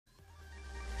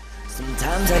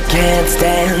Sometimes I can't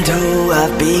stand who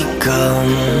I've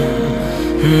become.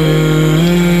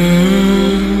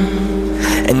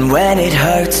 And when it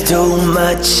hurts too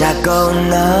much, I go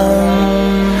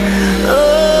numb.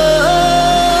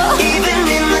 Oh, even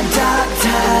in the dark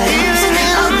times,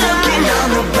 I'm looking on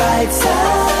the bright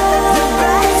side. The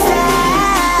bright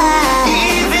side.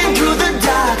 Even through the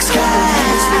dark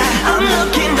skies, I'm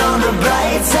looking on the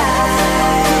bright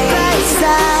side. Bright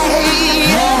side.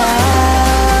 Yeah.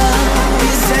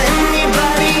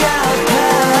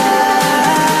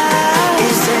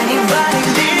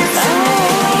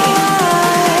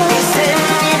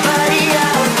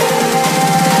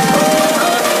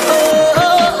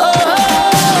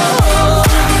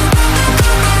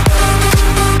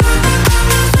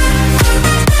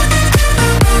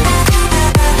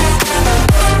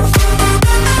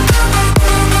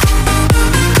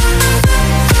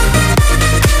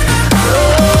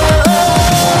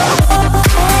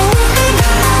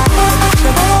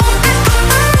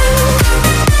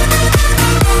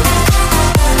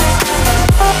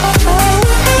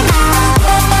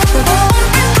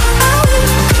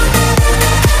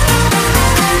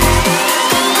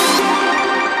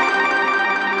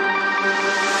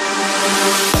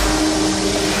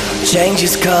 Change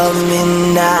is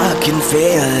coming, I can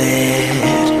feel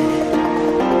it.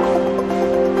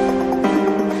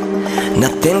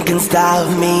 Nothing can stop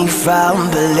me from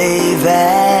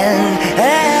believing.